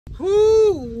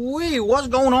Whoo-wee, what's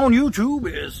going on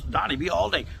YouTube? Is Donnie B all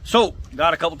day. So,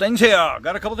 got a couple things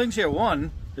here.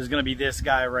 One is gonna be this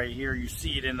guy right here. You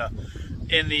see it in the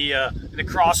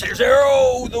crosshairs there.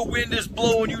 Oh, the wind is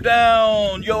blowing you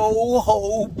down. Yo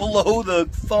ho, blow the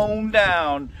phone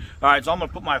down. All right, so I'm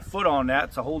gonna put my foot on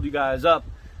that to hold you guys up.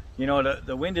 You know,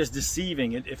 the wind is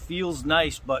deceiving. It feels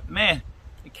nice, but man,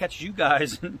 it catches you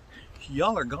guys and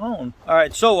y'all are gone. All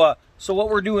right, so what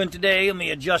we're doing today, let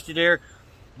me adjust it there.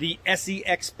 The Esee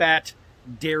Expat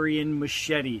Darien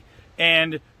Machete.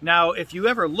 And now, if you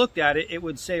ever looked at it, it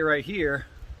would say right here,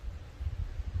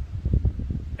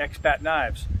 Expat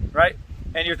Knives, right?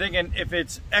 And you're thinking, if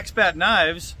it's Expat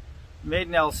Knives, made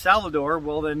in El Salvador,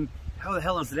 well then, how the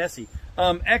hell is it Esee?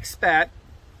 Expat,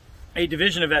 a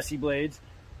division of Esee Blades,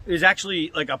 is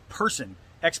actually like a person.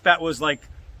 Expat was like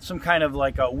some kind of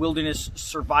like a wilderness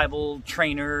survival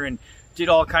trainer and did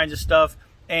all kinds of stuff.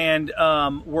 And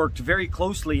worked very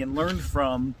closely and learned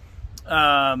from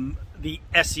the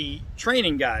Esee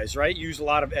training guys, right? Used a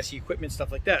lot of Esee equipment,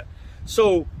 stuff like that.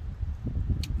 So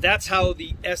that's how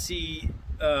the Esee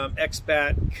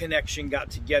Expat connection got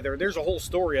together. There's a whole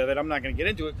story of it. I'm not going to get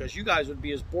into it because you guys would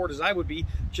be as bored as I would be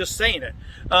just saying it.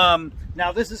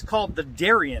 Now this is called the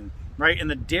Darien, right? And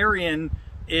the Darien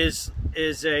is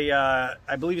a,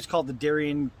 I believe it's called the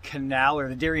Darien Canal or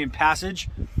the Darien Passage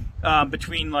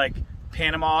between like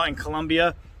Panama and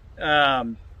Colombia.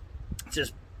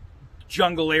 Just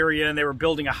jungle area, and they were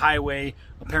building a highway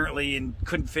apparently and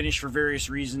couldn't finish for various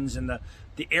reasons, and the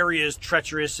area is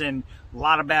treacherous and a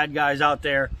lot of bad guys out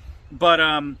there. But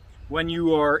when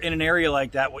you are in an area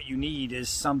like that, what you need is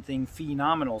something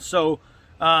phenomenal. So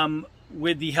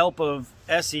with the help of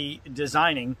Esee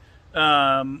designing,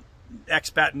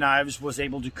 Expat Knives was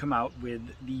able to come out with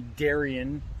the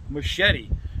Darien Machete.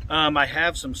 I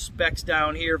have some specs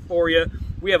down here for you.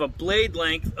 We have a blade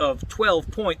length of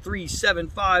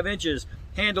 12.375 inches,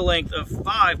 handle length of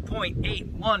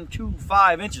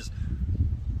 5.8125 inches.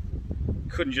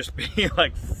 Couldn't just be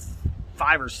like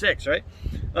 5 or 6, right?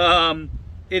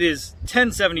 It is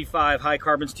 1075 high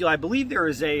carbon steel. I believe there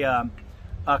is a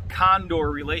Condor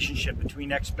relationship between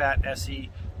Expat, Esee,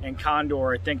 and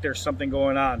Condor. I think there's something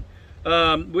going on.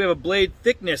 We have a blade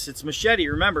thickness. It's machete,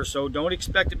 remember, so don't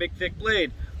expect a big thick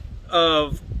blade.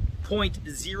 Of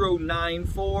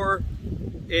 0.094.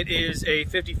 It is a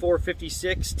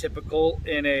 54-56, typical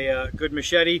in a good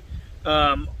machete.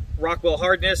 Rockwell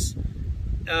hardness.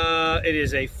 It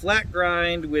is a flat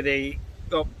grind with a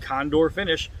Condor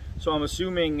finish. So I'm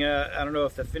assuming, I don't know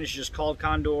if the finish is called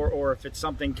Condor or if it's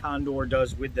something Condor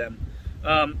does with them.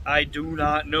 I do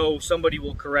not know. Somebody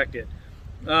will correct it.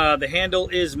 The handle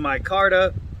is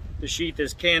micarta. The sheath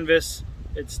is canvas.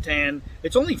 It's tan.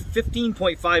 It's only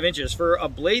 15.5 inches for a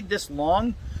blade this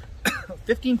long.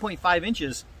 15.5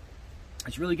 inches.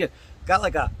 It's really good. Got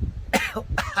like a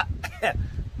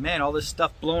man, all this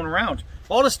stuff blowing around.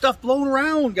 All this stuff blowing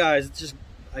around, guys. It's just,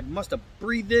 I must have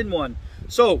breathed in one.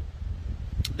 So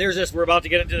there's this. We're about to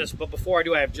get into this, but before I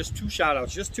do, I have just 2 shout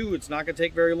outs. Just 2. It's not going to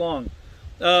take very long.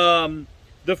 The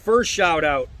first shout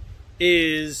out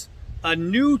is a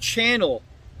new channel.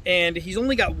 And he's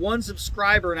only got 1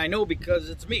 subscriber, and I know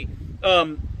because it's me.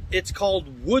 It's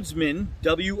called Woodsman,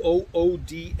 W-O-O-D-S-M-I-N.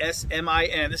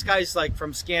 This guy's like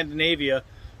from Scandinavia,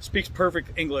 speaks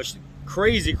perfect English.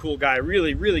 Crazy cool guy,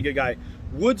 really, really good guy.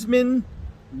 Woodsman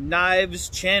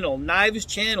KnivesChannel.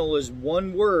 KnivesChannel is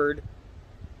one word,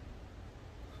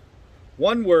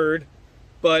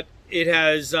 but it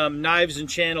has knives and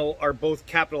channel are both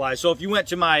capitalized. So if you went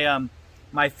to my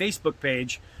my Facebook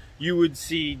page, you would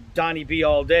see Donnie B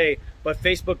all day, but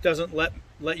Facebook doesn't let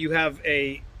you have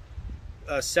a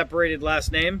separated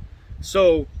last name.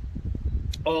 So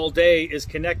all day is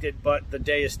connected, but the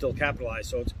day is still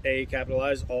capitalized. So it's A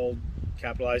capitalized, all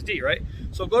capitalized D, right?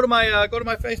 So go to my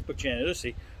Facebook channel, you'll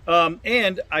see.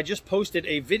 And I just posted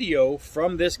a video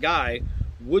from this guy,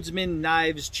 Woodsman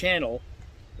KnivesChannel,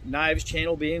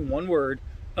 KnivesChannel being one word,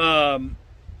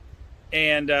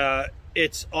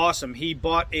 it's awesome. He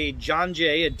bought a John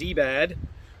Jay, a D-Bad,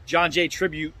 John Jay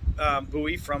tribute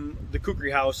buoy from the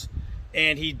Kukri House,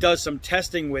 and he does some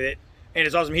testing with it, and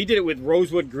it's awesome. He did it with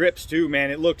rosewood grips too,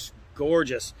 man. It looks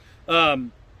gorgeous.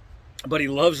 But he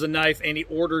loves the knife, and he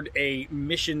ordered a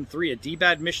Mission 3, a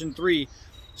D-Bad Mission 3.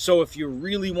 So if you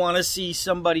really want to see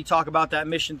somebody talk about that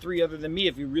Mission 3 other than me,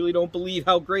 if you really don't believe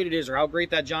how great it is or how great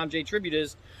that John Jay tribute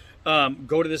is,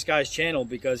 go to this guy's channel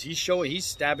because he's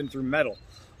stabbing through metal.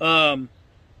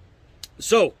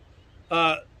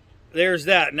 There's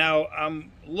that. Now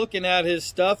I'm looking at his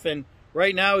stuff, and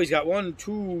right now he's got 1,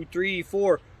 2, 3,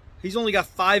 4. He's only got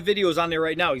 5 videos on there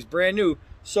right now. He's brand new.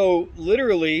 So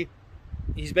literally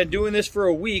He's been doing this for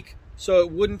a week, so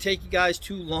it wouldn't take you guys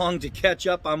too long to catch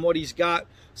up on what he's got.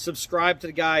 Subscribe to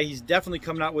the guy. He's definitely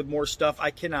coming out with more stuff.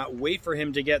 I cannot wait for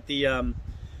him to get the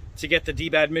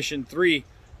DBAD Mission 3.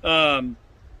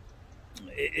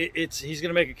 He's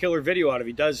gonna make a killer video out of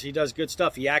it. He does good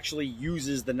stuff. He actually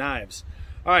uses the knives.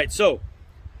 All right, so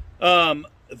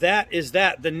that is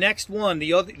that. The next one,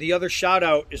 the other shout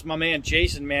out is my man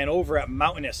Jason, man, over at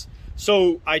Mountainous.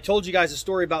 So I told you guys a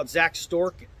story about Zach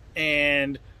Stork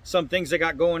and some things I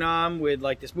got going on with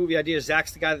like this movie idea.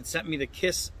 Zach's the guy that sent me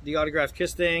the autographed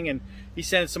Kiss thing, and he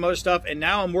sent some other stuff, and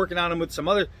now I'm working on him with some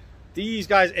other these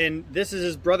guys, and this is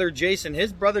his brother Jason.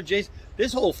 His brother Jason,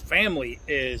 this whole family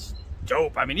is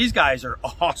dope. I mean, these guys are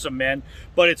awesome, man.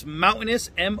 But it's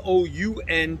Mountainous,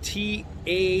 Mountainous,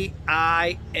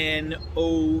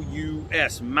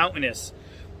 Mountainous.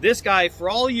 This guy, for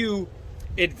all you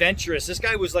adventurous, this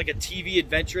guy was like a TV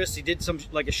adventurous. He did some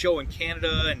like a show in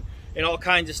Canada and all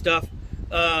kinds of stuff.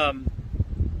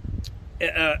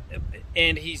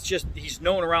 And he's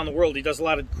known around the world. He does a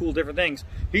lot of cool different things.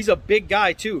 He's a big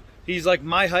guy too. He's like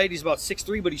my height. He's about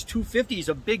 6'3", but he's 250. He's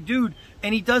a big dude,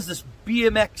 and he does this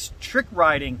BMX trick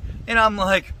riding. And I'm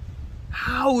like,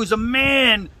 how is a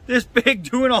man this big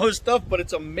doing all this stuff? But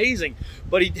it's amazing.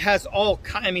 But he has all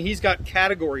kind. I mean, he's got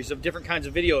categories of different kinds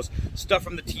of videos, stuff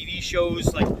from the TV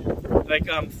shows, like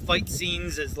fight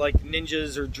scenes as like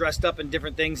ninjas are dressed up in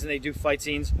different things and they do fight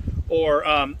scenes, or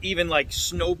even like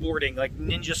snowboarding, like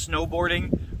ninja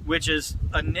snowboarding, which is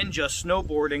a ninja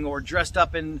snowboarding or dressed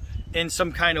up in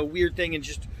some kind of weird thing, and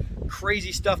just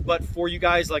crazy stuff. But for you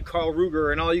guys like Carl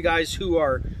Ruger and all you guys who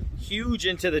are huge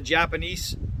into the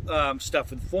Japanese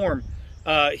stuff with form,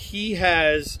 he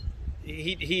is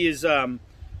a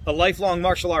lifelong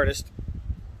martial artist,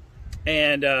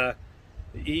 and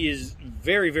he is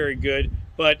very, very good.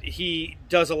 But he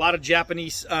does a lot of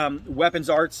Japanese weapons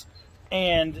arts,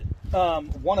 and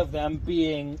one of them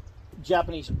being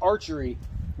Japanese archery,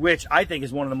 which I think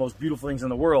is one of the most beautiful things in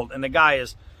the world. And the guy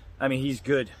is, I mean, he's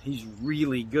good. He's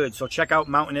really good. So check out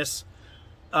Mountainous,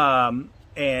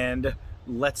 and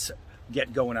let's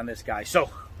get going on this guy.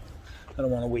 So I don't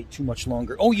want to wait too much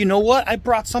longer. Oh, you know what? I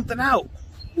brought something out.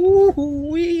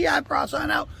 Woo-wee, I brought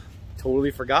something out. Totally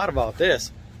forgot about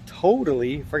this.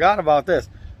 Totally forgot about this.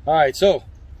 All right, so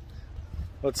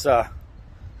let's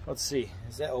see.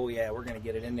 Is that? Oh yeah, we're gonna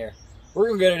get it in there. We're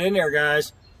gonna get it in there,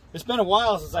 guys. It's been a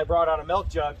while since I brought out a milk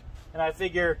jug, and I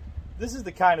figure this is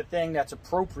the kind of thing that's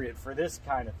appropriate for this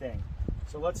kind of thing.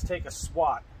 So let's take a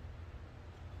swat.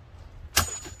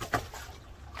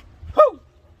 Woo!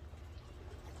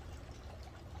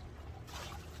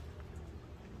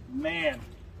 Man,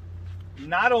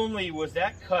 not only was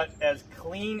that cut as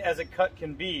clean as a cut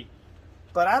can be,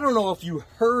 but I don't know if you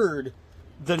heard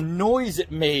the noise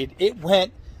it made. It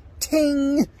went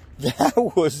ting. That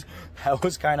was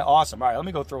kind of awesome. All right, let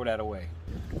me go throw that away.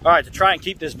 All right, to try and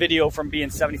keep this video from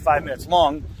being 75 minutes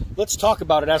long, let's talk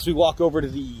about it as we walk over to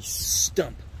the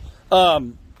stump.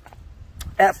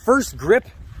 At first grip,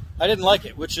 I didn't like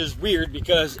it, which is weird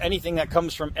because anything that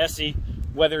comes from Esee,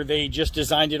 whether they just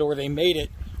designed it or they made it,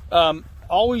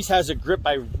 always has a grip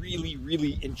I really,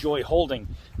 really enjoy holding.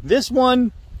 This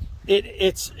one,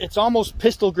 it's almost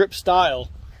pistol grip style,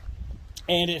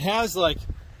 and it has like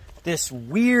this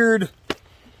weird,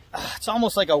 it's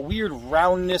almost like a weird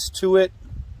roundness to it,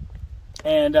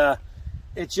 and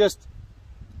it just,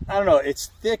 I don't know, it's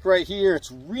thick right here.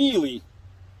 It's really,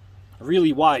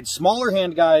 really wide. Smaller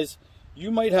hand guys,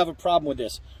 you might have a problem with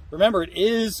this. Remember, it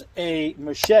is a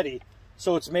machete,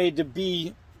 so it's made to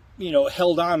be, you know,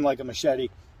 held on like a machete,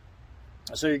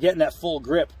 so you're getting that full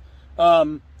grip.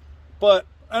 But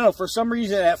I don't know, for some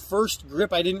reason at first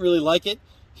grip I didn't really like it.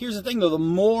 Here's the thing though, the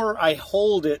more I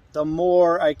hold it, the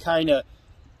more I kind of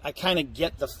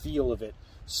get the feel of it.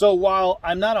 So while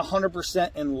I'm not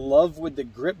 100% in love with the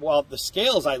grip, while the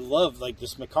scales I love, like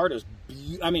this Micarta's,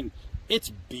 I mean,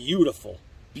 it's beautiful,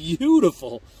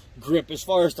 beautiful grip as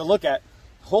far as to look at.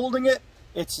 Holding it,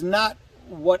 it's not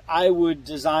what I would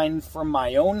design from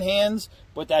my own hands,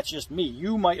 but that's just me.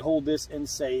 You might hold this and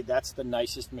say, that's the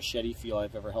nicest machete feel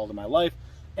I've ever held in my life.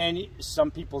 And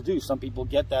some people do. Some people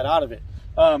get that out of it.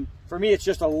 For me, it's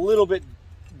just a little bit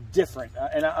different.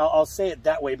 And I'll say it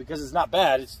that way because it's not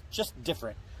bad. It's just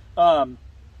different. But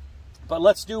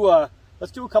let's do a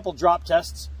couple drop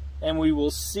tests, and we will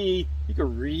see. You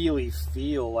can really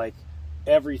feel like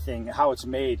everything, how it's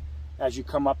made as you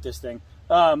come up this thing.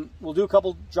 We'll do a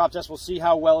couple drop tests. We'll see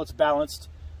how well it's balanced.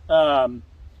 Now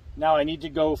I need to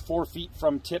go 4 feet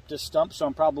from tip to stump, so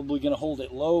I'm probably going to hold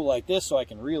it low like this so I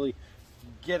can really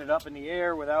get it up in the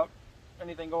air without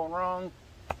anything going wrong.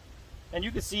 And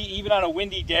you can see even on a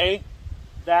windy day,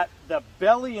 that the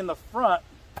belly in the front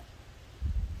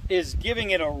is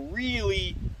giving it a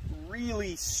really,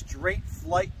 really straight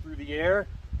flight through the air,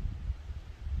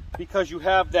 because you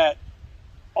have that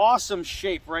awesome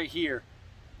shape right here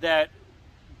that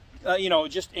you know,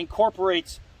 just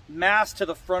incorporates mass to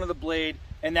the front of the blade,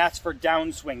 and that's for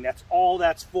downswing. That's all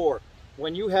that's for.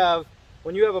 When you have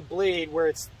a blade where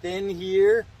it's thin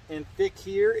here and thick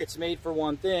here, it's made for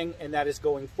one thing, and that is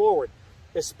going forward,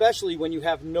 especially when you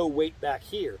have no weight back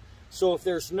here. So if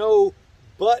there's no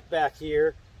butt back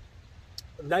here,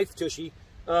 knife tushy,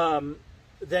 then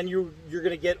you're going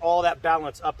to get all that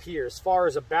balance up here. As far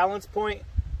as a balance point,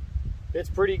 it's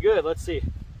pretty good. Let's see.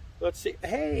 Let's see.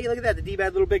 Hey, look at that, the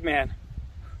D-Bad little big man.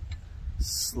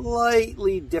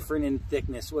 Slightly different in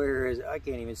thickness, whereas I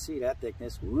can't even see that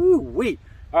thickness. Woo-wee.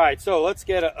 All right, so let's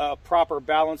get a proper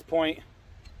balance point.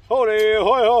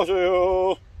 Right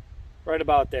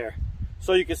about there.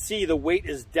 So you can see the weight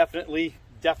is definitely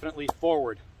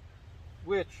forward,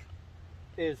 which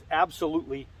is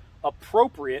absolutely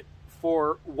appropriate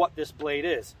for what this blade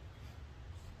is.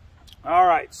 All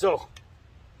right, so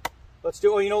let's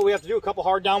do, you know what we have to do? A couple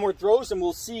hard downward throws, and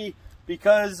we'll see,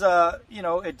 because you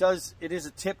know, it is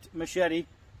a tipped machete,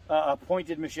 a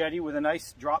pointed machete with a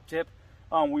nice drop tip.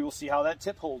 We will see how that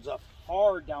tip holds up.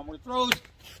 Hard downward throws.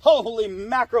 Holy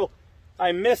mackerel,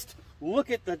 I missed. Look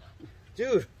at the,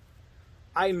 dude,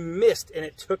 I missed, and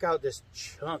it took out this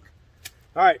chunk.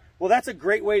 All right, well, that's a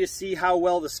great way to see how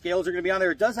well the scales are going to be on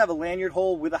there. It does have a lanyard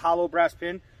hole with a hollow brass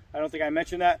pin. I don't think I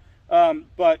mentioned that,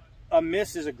 but a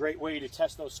miss is a great way to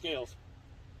test those scales.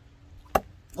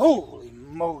 Holy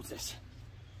Moses.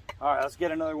 All right, let's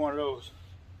get another one of those.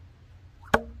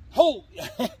 Oh,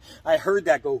 I heard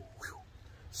that go. Whew.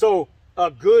 So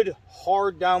a good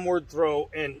hard downward throw,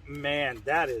 and man,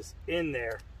 that is in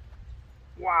there.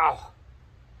 Wow.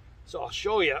 So I'll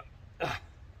show you.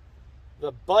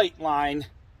 The bite line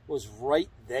was right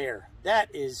there.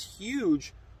 That is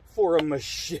huge for a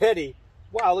machete.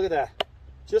 Wow, look at that.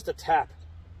 Just a tap.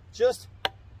 Just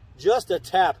a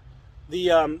tap.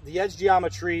 The edge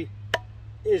geometry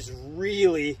is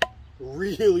really,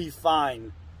 really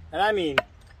fine. And I mean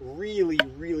really,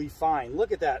 really fine.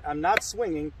 Look at that. I'm not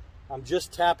swinging. I'm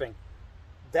just tapping.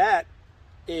 That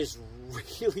is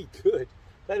really good.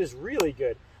 That is really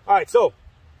good. All right, so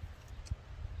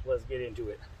let's get into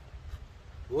it.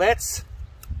 Let's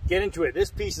get into it. This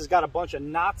piece has got a bunch of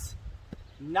knots.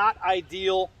 Not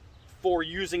ideal for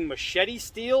using machete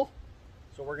steel.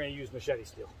 So we're going to use machete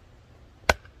steel,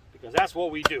 because that's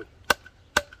what we do.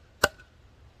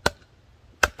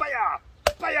 Baya!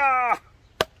 Baya!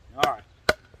 All right.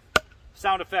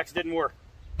 Sound effects didn't work.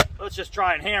 Let's just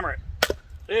try and hammer it.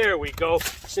 There we go.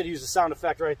 I should use the sound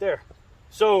effect right there.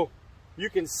 So you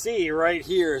can see right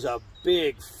here is a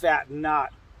big fat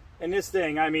knot. And this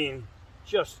thing, I mean,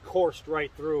 just coursed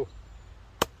right through.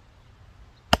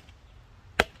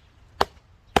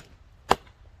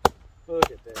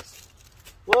 Look at this.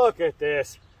 Look at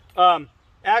this.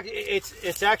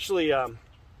 It's actually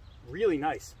really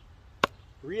nice.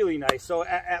 Really nice. So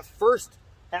at first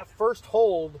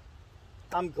hold,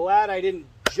 I'm glad I didn't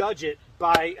judge it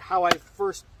by how I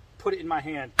first put it in my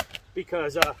hand,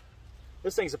 because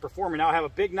this thing's a performer. Now I have a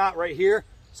big knot right here,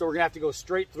 so we're gonna have to go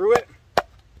straight through it.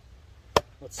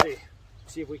 Let's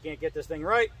see if we can't get this thing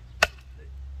right.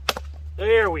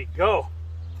 There we go.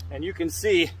 And you can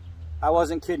see I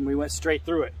wasn't kidding. We went straight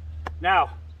through it.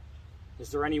 Now, is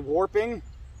there any warping?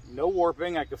 No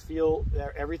warping. I can feel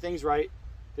that everything's right.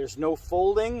 There's no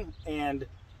folding and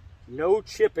no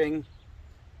chipping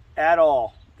at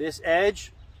all. This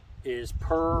edge is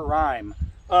prime.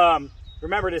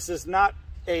 Remember, this is not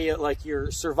a like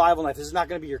your survival knife. This is not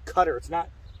going to be your cutter. It's not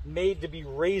made to be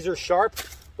razor sharp,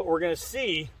 but we're going to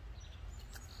see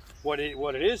what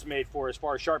it is made for as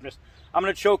far as sharpness. I'm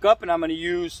going to choke up, and I'm going to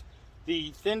use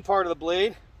the thin part of the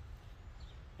blade.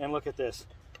 And look at this.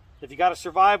 If you got to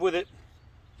survive with it,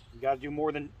 you got to do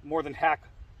more than hack.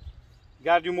 You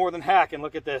got to do more than hack. And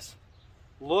look at this.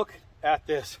 Look at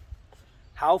this.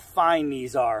 How fine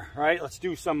these are, right? Let's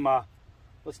do some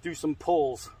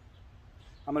pulls.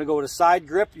 I'm going to go with a side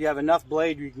grip. You have enough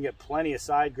blade, you can get plenty of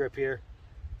side grip here.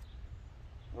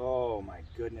 Oh my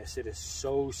goodness, it is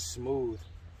so smooth.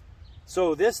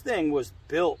 So this thing was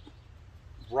built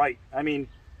right. I mean,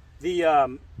 the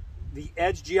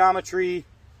edge geometry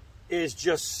is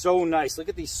just so nice. Look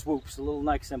at these swoops, the little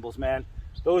Nike symbols, man.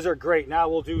 Those are great. Now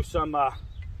we'll do some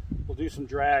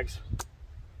drags.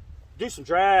 Do some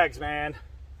drags, man.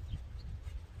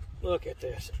 Look at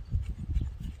this.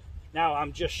 Now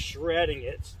I'm just shredding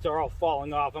it. They're all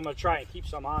falling off. I'm going to try and keep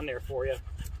some on there for you.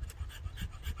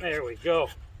 There we go.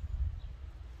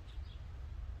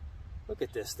 Look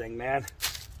at this thing, man.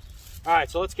 All right,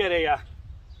 so let's get a,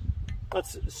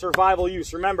 let's survival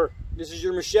use. Remember, this is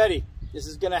your machete. This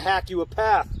is gonna hack you a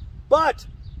path. But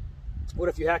what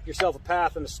if you hack yourself a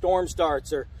path and a storm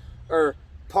starts, or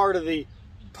part of the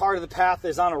path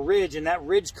is on a ridge and that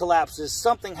ridge collapses,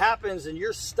 something happens and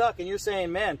you're stuck and you're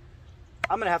saying, man,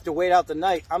 I'm gonna have to wait out the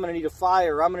night. I'm gonna need a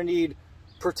fire. I'm gonna need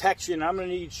protection. I'm gonna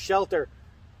need shelter.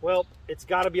 Well, it's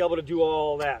gotta be able to do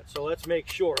all that. So let's make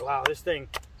sure, wow, this thing,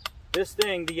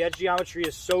 the edge geometry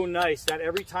is so nice that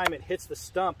every time it hits the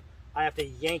stump, I have to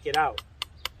yank it out.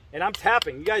 And I'm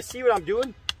tapping. You guys see what I'm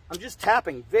doing? I'm just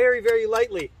tapping very, very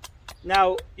lightly.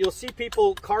 Now, you'll see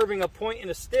people carving a point in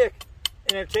a stick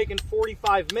and they're taking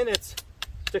 45 minutes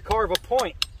to carve a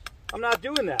point. I'm not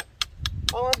doing that.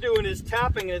 All I'm doing is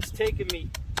tapping, and it's taking me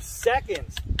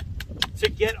seconds to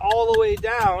get all the way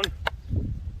down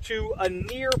to a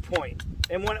near point.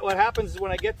 And what happens is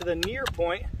when I get to the near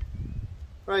point,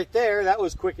 right there, that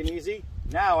was quick and easy.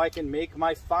 Now I can make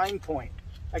my fine point.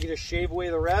 I can just shave away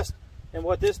the rest. And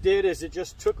what this did is it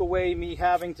just took away me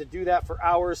having to do that for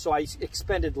hours, so I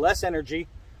expended less energy.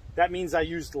 That means I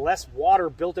used less water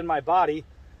built in my body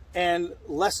and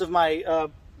less of my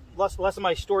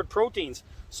stored proteins.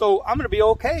 So I'm gonna be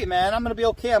okay, man. I'm gonna be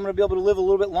okay. I'm gonna be able to live a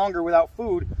little bit longer without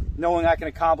food, knowing I can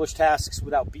accomplish tasks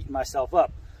without beating myself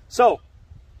up. So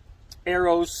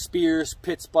arrows, spears,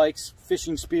 pit spikes,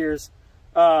 fishing spears,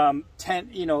 tent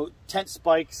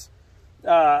spikes,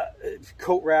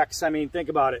 coat racks. I mean, think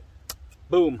about it.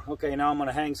 Boom. Okay, now I'm going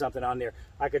to hang something on there.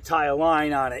 I could tie a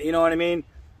line on it. You know what I mean?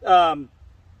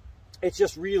 It's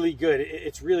just really good.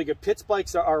 It's really good. Pit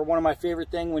spikes are one of my favorite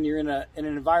things when you're in an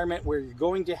environment where you're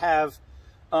going to have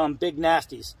big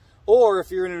nasties. Or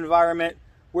if you're in an environment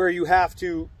where you have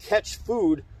to catch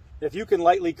food, if you can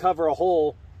lightly cover a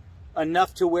hole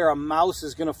enough to where a mouse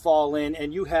is going to fall in,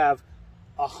 and you have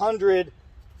 100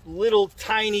 little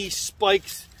tiny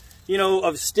spikes, you know,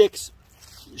 of sticks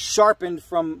sharpened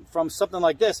from something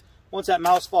like this. Once that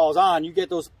mouse falls on, you get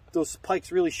those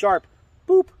spikes really sharp.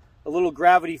 Boop, a little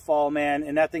gravity fall, man,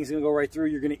 and that thing's gonna go right through.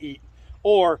 You're gonna eat.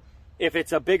 Or if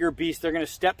it's a bigger beast, they're gonna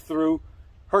step through,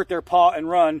 hurt their paw, and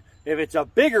run. If it's a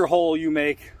bigger hole you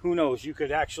make, who knows? You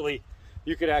could actually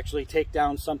take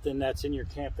down something that's in your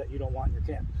camp that you don't want in your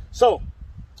camp. So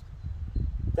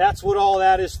that's what all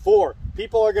that is for.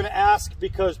 People are gonna ask,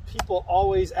 because people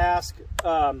always ask,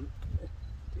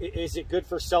 is it good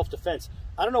for self-defense?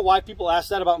 I don't know why people ask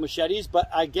that about machetes, but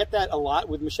I get that a lot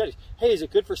with machetes. Hey, is it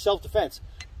good for self-defense?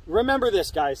 Remember this,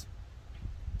 guys.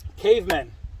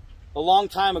 Cavemen, a long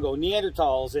time ago,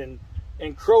 Neanderthals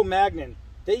and Cro-Magnon,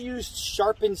 they used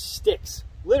sharpened sticks,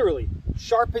 literally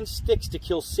sharpened sticks, to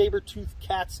kill saber-toothed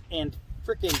cats and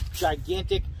freaking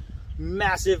gigantic,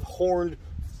 massive, horned,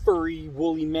 furry,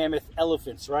 woolly mammoth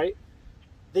elephants, right?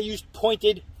 They used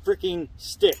pointed freaking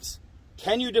sticks.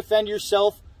 Can you defend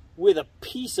yourself with a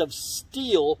piece of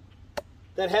steel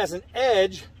that has an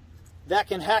edge that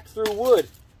can hack through wood?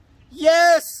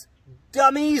 Yes,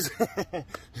 dummies.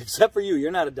 Except for you.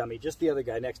 You're not a dummy. Just the other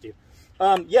guy next to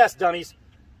you. Yes, dummies.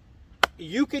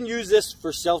 You can use this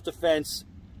for self-defense.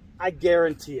 I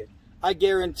guarantee it. I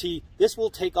guarantee this will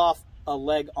take off a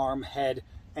leg, arm, head,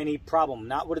 any problem.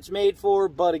 Not what it's made for,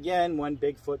 but again, when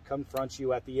Bigfoot confronts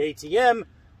you at the ATM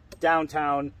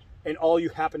downtown, and all you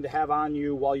happen to have on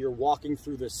you while you're walking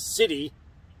through the city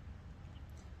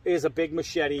is a big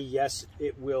machete, yes,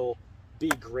 it will be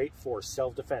great for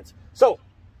self-defense. So,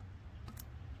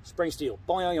 spring steel,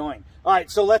 boing, boing. All right,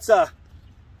 so let's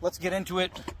get into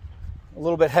it. A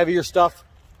little bit heavier stuff.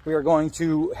 We are going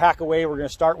to hack away. We're going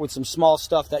to start with some small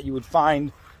stuff that you would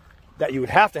find that you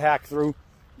would have to hack through,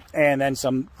 and then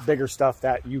some bigger stuff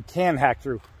that you can hack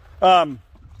through.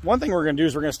 One thing we're going to do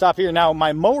is we're going to stop here. Now,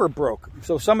 my mower broke.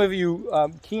 So some of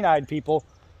you keen-eyed people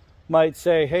might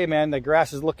say, hey, man, the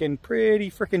grass is looking pretty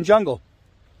freaking jungle.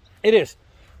 It is.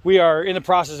 We are in the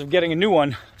process of getting a new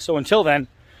one. So until then,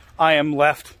 I am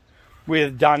left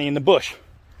with Donnie in the bush.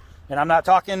 And I'm not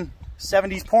talking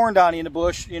 70s porn Donnie in the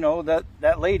bush, you know,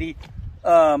 that lady.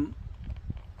 Whoop,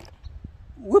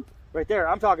 right there.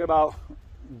 I'm talking about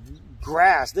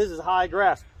grass. This is high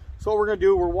grass. So what we're going to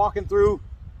do, we're walking through,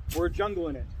 we're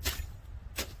jungling it.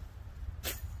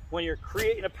 When you're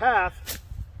creating a path,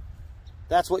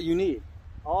 that's what you need.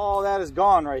 All that is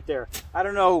gone right there. I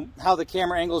don't know how the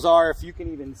camera angles are, if you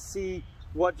can even see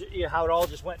what, you know, how it all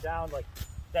just went down, like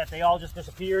that they all just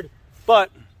disappeared.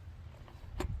 But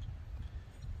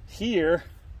here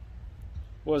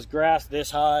was grass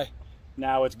this high.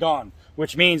 Now it's gone,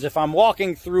 which means if I'm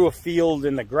walking through a field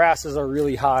and the grasses are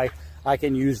really high, I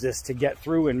can use this to get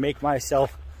through and make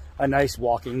myself a nice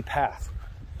walking path.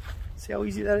 See how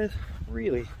easy that is?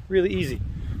 Really, really easy.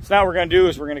 So now what we're going to do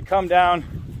is we're going to come down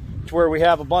to where we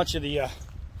have a bunch of the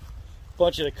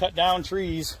cut down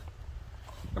trees,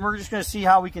 and we're just going to see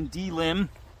how we can delimb,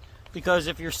 because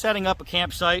if you're setting up a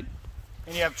campsite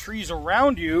and you have trees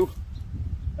around you,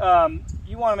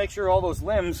 you want to make sure all those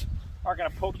limbs aren't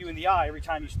going to poke you in the eye every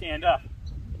time you stand up.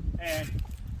 And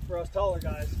for us taller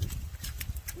guys,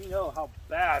 we know how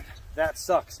bad that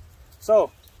sucks.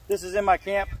 So this is in my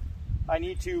camp. I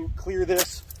need to clear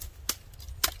this.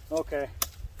 Okay.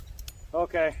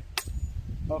 Okay.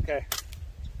 Okay.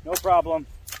 No problem.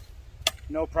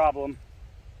 No problem.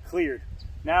 Cleared.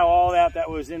 Now all that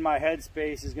was in my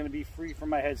headspace is going to be free from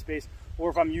my headspace. Or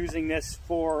if I'm using this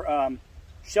for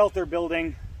shelter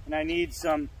building and I need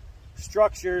some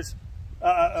structures,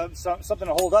 something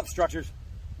to hold up structures,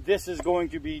 this is going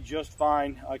to be just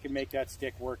fine. I can make that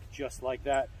stick work just like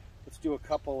that. Let's do a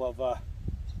couple of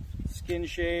skin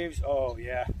shaves. Oh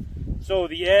yeah. So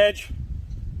the edge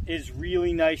is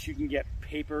really nice. You can get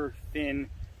paper thin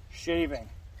shaving.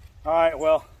 All right,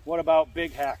 well, what about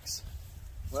big hacks?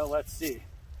 Well, let's see.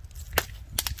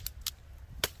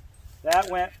 That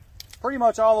went pretty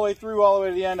much all the way through, all the way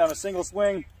to the end on a single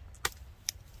swing.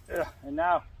 Ugh, and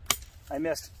now I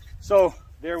missed. So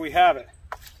there we have it.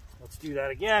 Let's do that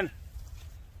again.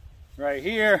 Right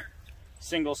here,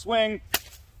 single swing,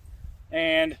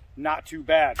 and not too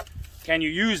bad. Can you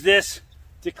use this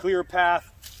to clear a path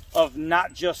of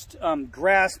not just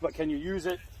grass, but can you use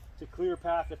it to clear a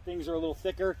path if things are a little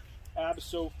thicker?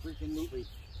 Abso-freaking-lutely.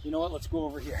 You know what? Let's go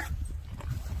over here.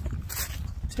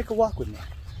 Take a walk with me.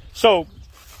 So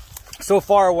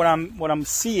far what I'm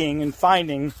seeing and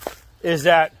finding is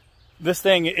that this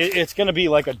thing, it's going to be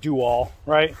like a do-all,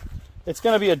 right? It's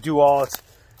going to be a do-all.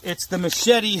 It's the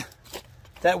machete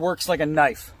that works like a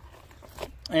knife,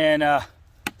 and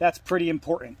that's pretty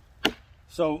important.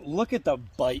 So look at the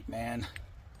bite, man.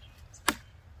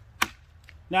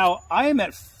 Now I am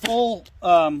at full.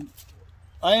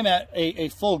 I am at a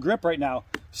full grip right now,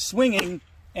 swinging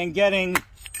and getting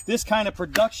this kind of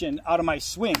production out of my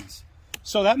swings.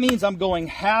 So that means I'm going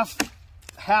half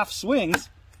swings,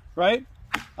 right?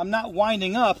 I'm not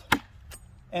winding up,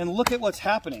 and look at what's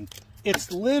happening.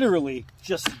 It's literally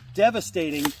just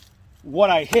devastating what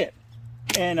I hit.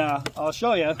 And I'll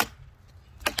show you.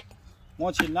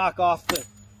 Once you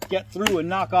get through and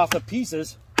knock off the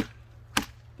pieces,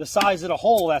 the size of the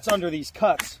hole that's under these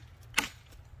cuts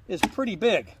is pretty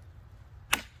big.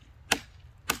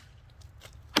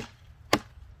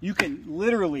 You can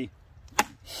literally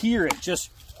hear it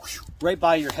just right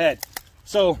by your head.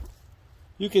 So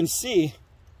you can see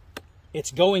it's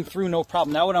going through no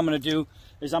problem. Now what I'm going to do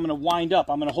is I'm going to wind up.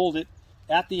 I'm going to hold it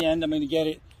at the end. I'm going to get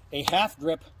it a half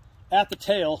grip at the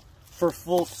tail for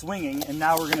full swinging. And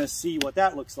now we're going to see what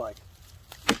that looks like.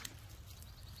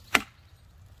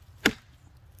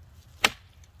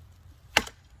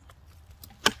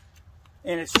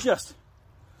 And it's just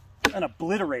an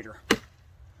obliterator.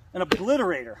 An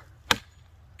obliterator.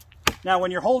 Now when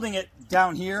you're holding it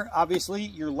down here, obviously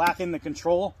you're lacking the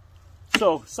control.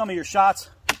 So some of your shots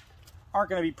aren't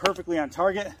going to be perfectly on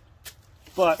target,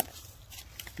 but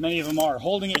many of them are.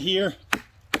 Holding it here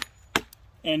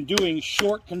and doing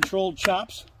short controlled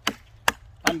chops,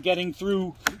 I'm getting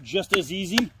through just as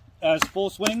easy as full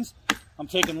swings. I'm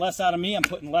taking less out of me, I'm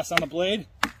putting less on the blade.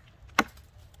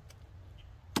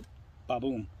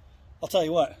 Ba-boom. I'll tell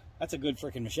you what, that's a good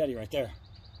freaking machete right there.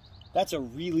 That's a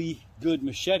really good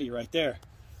machete right there.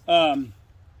 I'm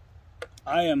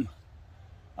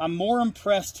more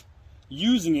impressed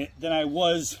using it than I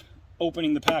was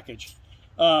opening the package.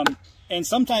 And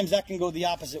sometimes that can go the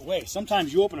opposite way.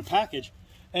 Sometimes you open a package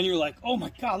and you're like, oh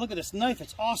my God, look at this knife,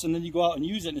 it's awesome. Then you go out and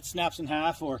use it and it snaps in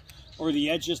half, or the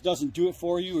edge just doesn't do it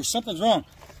for you, or something's wrong.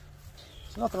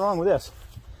 There's nothing wrong with this.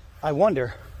 I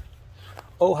wonder,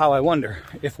 oh how I wonder,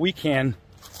 if we can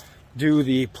do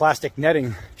the plastic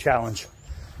netting challenge,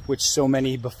 which so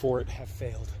many before it have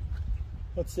failed.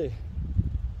 Let's see.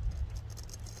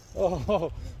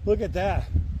 Oh, look at that.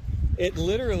 It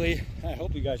literally, I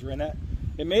hope you guys were in that.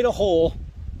 It made a hole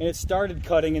and it started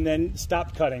cutting and then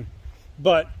stopped cutting.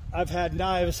 But I've had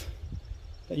knives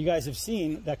that you guys have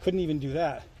seen that couldn't even do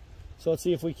that. So let's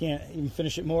see if we can't even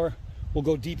finish it more. We'll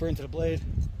go deeper into the blade.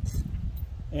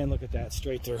 And look at that,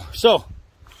 straight through. So,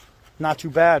 not too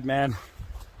bad, man.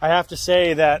 I have to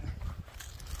say that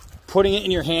putting it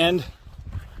in your hand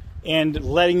and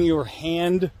letting your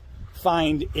hand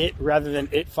find it rather than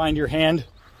it find your hand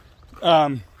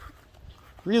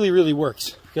really, really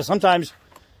works. Because sometimes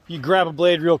you grab a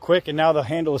blade real quick and now the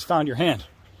handle has found your hand.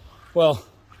 Well,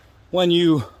 when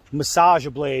you massage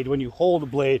a blade, when you hold a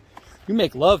blade, you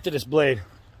make love to this blade,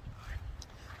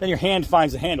 then your hand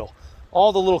finds the handle.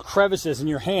 all the little crevices in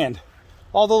your hand,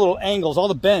 all the little angles, all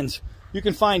the bends. You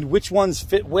can find which ones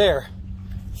fit where,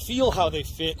 feel how they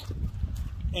fit,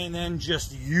 and then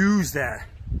just use that.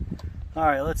 All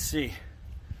right, let's see.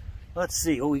 Let's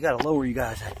see. Oh, we gotta lower you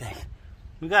guys, I think.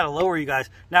 We gotta lower you guys.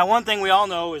 Now, one thing we all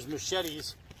know is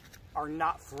machetes are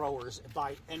not throwers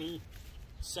by any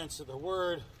sense of the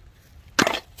word.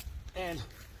 And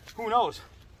who knows?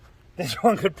 This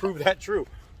one could prove that true.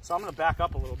 So I'm gonna back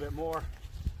up a little bit more.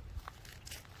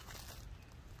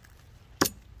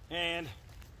 And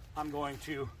I'm going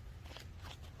to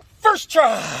first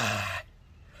try.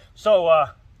 So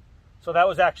that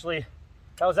was actually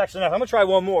enough. I'm gonna try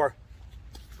one more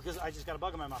because I just got a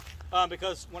bug in my mouth.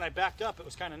 Because when I backed up, it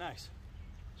was kind of nice.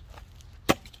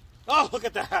 Oh, look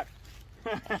at that!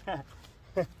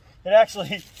 It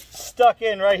actually stuck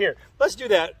in right here. Let's do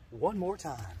that one more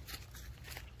time.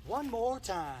 One more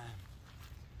time.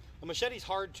 The machete's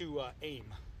hard to aim.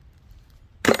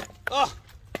 Oh,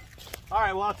 all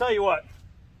right. Well, I'll tell you what.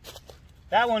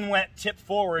 That one went tip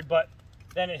forward, but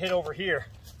then it hit over here.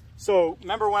 So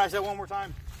remember when I said one more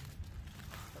time?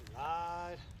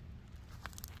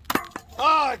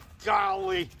 Oh,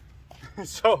 golly.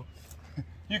 So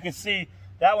you can see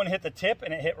that one hit the tip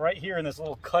and it hit right here in this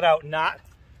little cutout knot.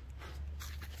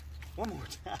 One more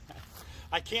time.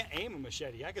 I can't aim a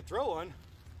machete. I could throw one.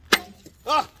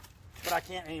 Oh, but I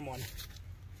can't aim one.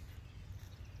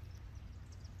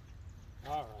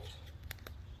 All right.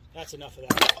 That's enough of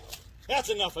that. That's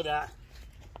enough of that.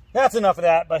 That's enough of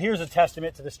that. But here's a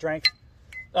testament to the strength.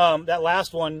 That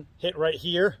last one hit right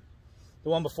here. The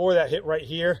one before that hit right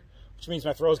here, which means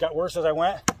my throws got worse as I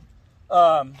went.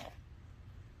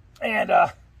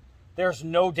 There's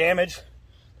no damage.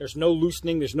 There's no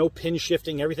loosening. There's no pin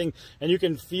shifting, everything. And you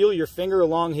can feel your finger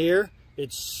along here.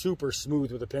 It's super smooth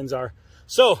where the pins are.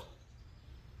 So,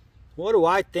 what do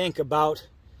I think about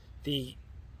the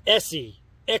Esee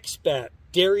Expat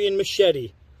Darien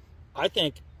Machete? I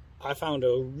think I found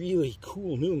a really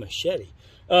cool new machete.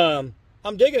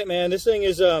 I'm digging it, man. This thing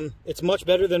is, it's much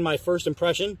better than my first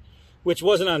impression, which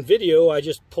wasn't on video. I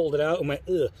just pulled it out and went,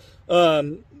 ugh.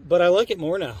 But I like it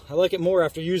more now. I like it more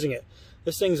after using it.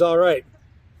 This thing's all right.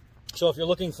 So if you're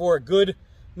looking for a good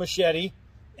machete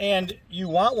and you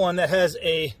want one that has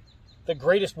the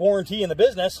greatest warranty in the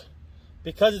business,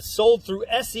 because it's sold through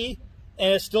Esee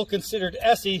and it's still considered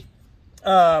Esee,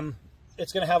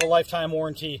 it's going to have a lifetime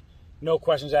warranty, no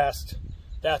questions asked.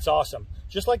 That's awesome.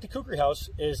 Just like the Kukri House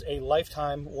is a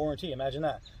lifetime warranty. Imagine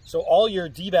that. So all your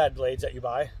D-bad blades that you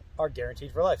buy are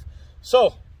guaranteed for life.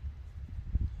 So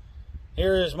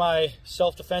here is my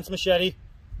self-defense machete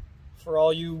for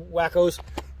all you wackos.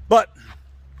 But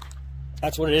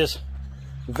that's what it is.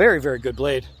 Very, very good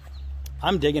blade.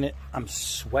 I'm digging it. I'm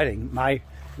sweating. My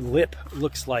lip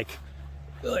looks like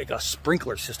a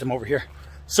sprinkler system over here.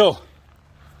 So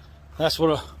that's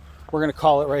what we're going to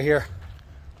call it right here.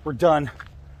 We're done.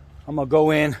 I'm going to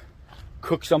go in,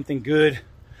 cook something good.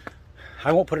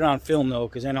 I won't put it on film though,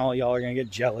 because then all y'all are going to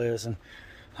get jealous and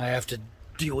I have to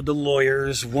deal with the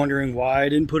lawyers wondering why I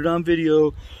didn't put it on video.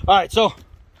 All right, so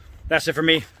that's it for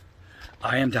me.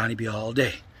 I am Donnie B all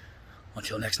day.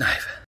 Until next knife.